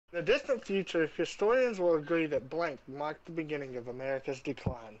In the distant future, historians will agree that blank marked the beginning of America's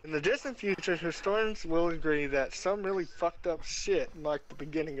decline. In the distant future, historians will agree that some really fucked up shit marked the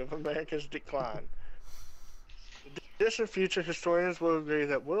beginning of America's decline. In the distant future, historians will agree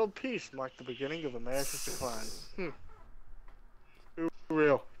that world peace marked the beginning of America's decline. Too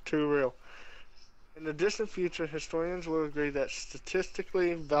real. Too real. In the distant future, historians will agree that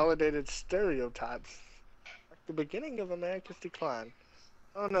statistically validated stereotypes mark the beginning of America's decline.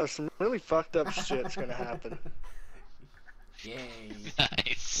 Oh no, some really fucked up shit's gonna happen. Yay.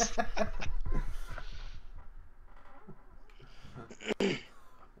 Nice.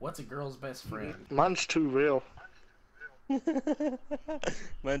 What's a girl's best friend? Mine's too real.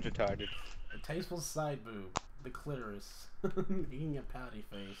 Mine's retarded. A tasteful side boob. The clitoris. Eating a pouty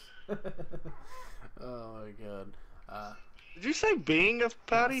face. Oh my god. Did you say being a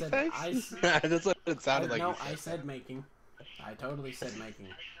pouty said face? That's what it sounded like. No, I said making. I totally said making.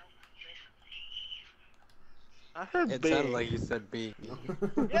 I heard It being. sounded like you said being.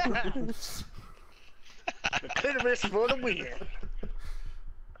 Yeah! The clitoris for the win.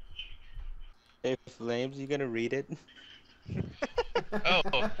 Hey, Flames, you gonna read it?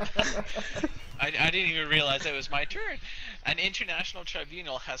 Oh. I didn't even realize it was my turn. An international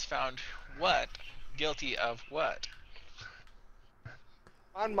tribunal has found what guilty of what?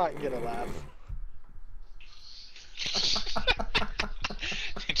 Mine might get a laugh.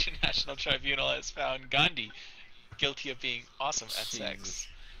 The International Tribunal has found Gandhi guilty of being awesome at sex.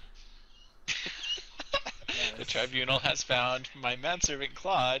 The tribunal has found my manservant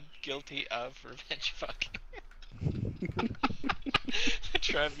Claude guilty of revenge fucking. The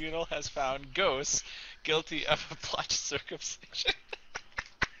tribunal has found Ghosts guilty of a botched circumcision.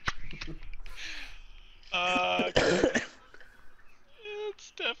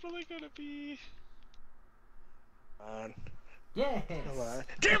 It's definitely gonna be. Yes! Come on.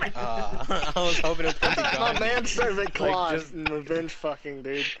 Damn it! I was hoping it was gonna be My Gandhi. manservant Claude just- and revenge fucking,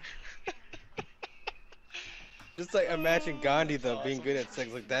 dude. Just like imagine Gandhi though being good at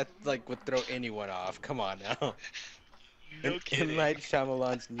sex, like that like would throw anyone off. Come on now. No In kidding. Night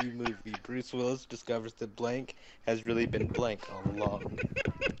Shyamalan's new movie, Bruce Willis discovers that blank has really been blank all along.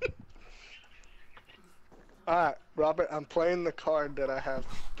 Alright, Robert, I'm playing the card that I have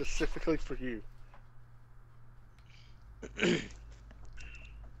specifically for you.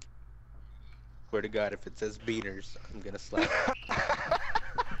 Swear to God, if it says beaters, I'm gonna slap it.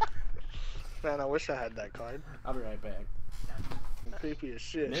 Man, I wish I had that card. I'll be right back. I'm creepy as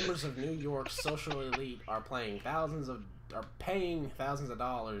shit. Members of New York's social elite are paying thousands of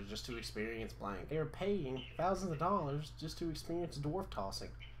dollars just to experience blank. They are paying thousands of dollars just to experience dwarf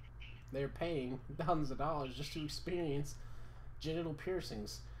tossing. They are paying thousands of dollars just to experience genital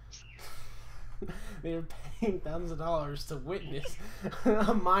piercings. They are paying thousands of dollars to witness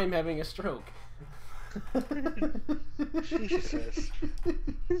a mime having a stroke. Jesus.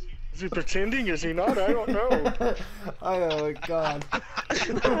 Is he pretending? Is he not? I don't know. Oh my god.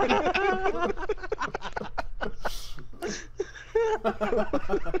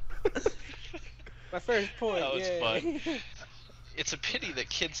 My first point. That was yay. fun. It's a pity that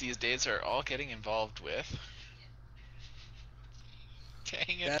kids these days are all getting involved with.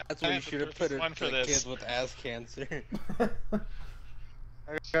 Dang it! That's what you should have put it one for for this. kids with ass cancer.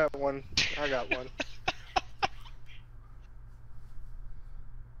 I got one. I got one.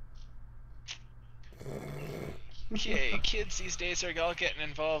 Okay, kids these days are all getting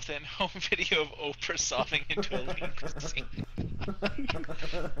involved in home video of Oprah solving into a lean cuisine.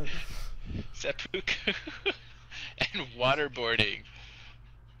 Seppuku and waterboarding.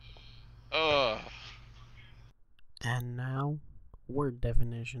 Oh. And now, word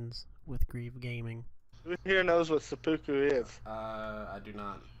definitions with Grieve Gaming. Who here knows what seppuku is? I do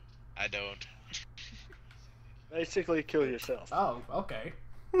not. I don't. Basically, kill yourself. Oh, okay.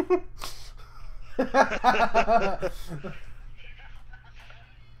 And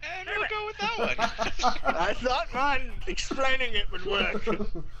we'll go with that one. I thought mine explaining it would work.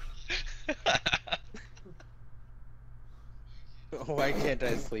 Why can't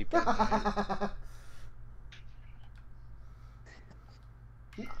I sleep at night?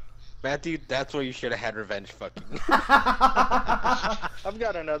 Matthew, that's where you should have had revenge fucking. I've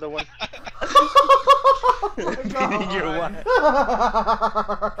got another one. Beating your wife.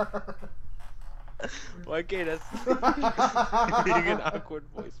 Why can't I sleep? Reading an awkward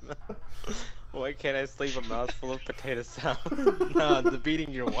voicemail. Why can't I sleep a mouthful of potato salad? No, the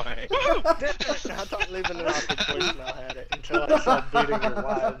beating your wife. I thought leaving an awkward voicemail had it until I saw beating your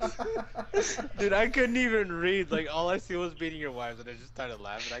wives. Dude, I couldn't even read. Like, all I see was beating your wives, and I just started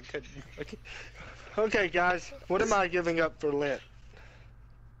laughing. I couldn't. Okay, guys, what am I giving up for Lent?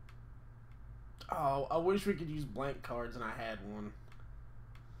 Oh, I wish we could use blank cards and I had one.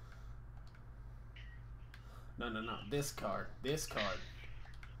 No. This card. This card.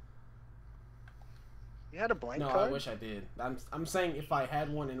 You had a blank No, card? I wish I did. I'm saying if I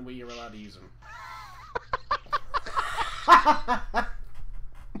had one and we were allowed to use them.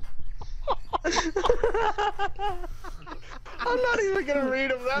 I'm not even gonna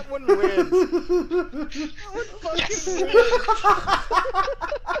read them. That one wins. That one fucking wins.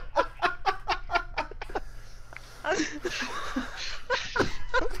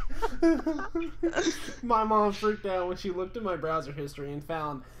 My mom freaked out when she looked at my browser history and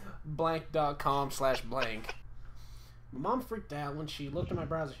found blank.com/blank. My mom freaked out when she looked at my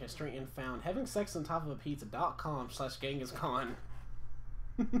browser history and found having sex on top of a pizza.com/GenghisKhan.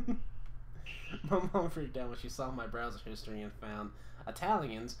 My mom freaked out when she saw my browser history and found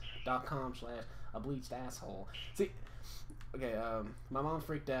Italians.com/a-bleached-asshole. See, okay, my mom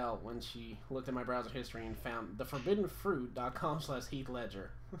freaked out when she looked at my browser history and found theforbiddenfruit.com/HeathLedger.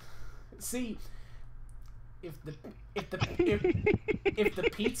 See, if the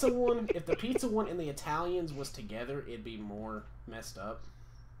pizza one and the Italians was together, it'd be more messed up.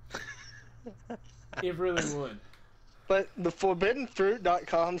 It really would. But the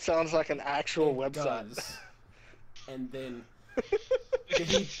forbiddenfruit.com sounds like an actual It website. does. And then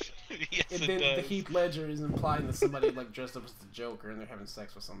the Heath Ledger is implying that somebody like dressed up as the Joker and they're having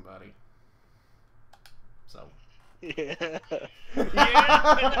sex with somebody. So. Yeah.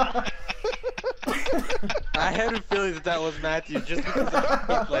 Yeah. I had a feeling that was Matthew just because of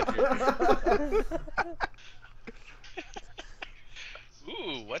Heath Ledger.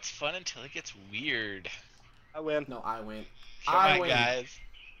 Ooh, what's fun until it gets weird? I win. No, I win. Come on, guys.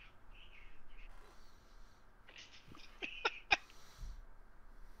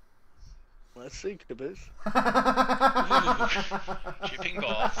 Let's see, Caboose. Dripping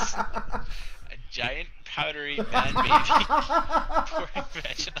balls. A giant powdery man baby for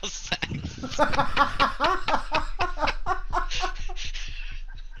vaginal sex.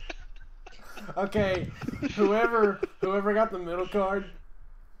 Okay, whoever got the middle card,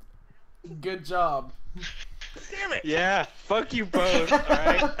 good job. Damn it! Yeah, fuck you both,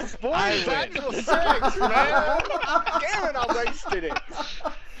 alright? Boys, vaginal sex, man! Damn it, I wasted it.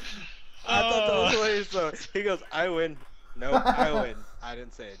 I thought that was what he said. He goes, I win. No, I win. I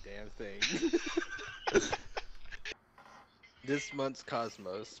didn't say a damn thing. This month's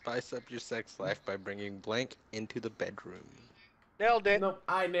Cosmos, spice up your sex life by bringing blank into the bedroom. Nailed it. Nope,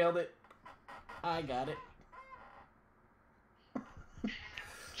 I nailed it. I got it.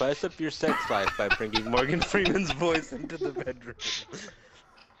 Spice up your sex life by bringing Morgan Freeman's voice into the bedroom.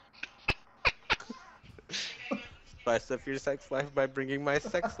 Spice up your sex life by bringing my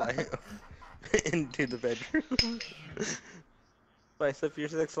sex life into the bedroom. Spice up your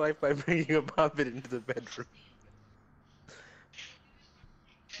sex life by bringing a puppet into the bedroom.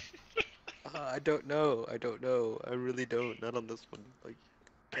 I don't know. I really don't. Not on this one. Like,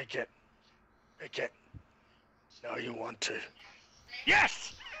 Pick it. Pick it. Now you want to.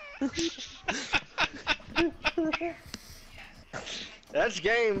 Yes! That's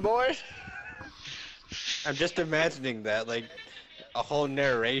game, boys. I'm just imagining that, like, a whole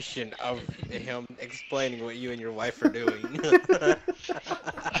narration of him explaining what you and your wife are doing.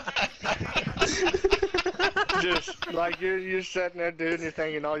 Just like you're sitting there, dude, and you're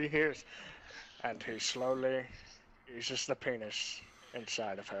thinking all you hear is, and he slowly uses the penis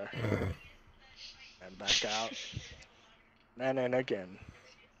inside of her. And back out. And in again.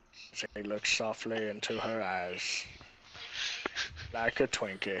 As he looks softly into her eyes. Like a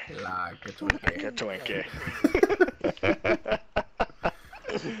Twinkie. Like a Twinkie. Like a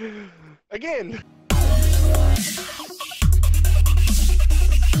Twinkie. Again.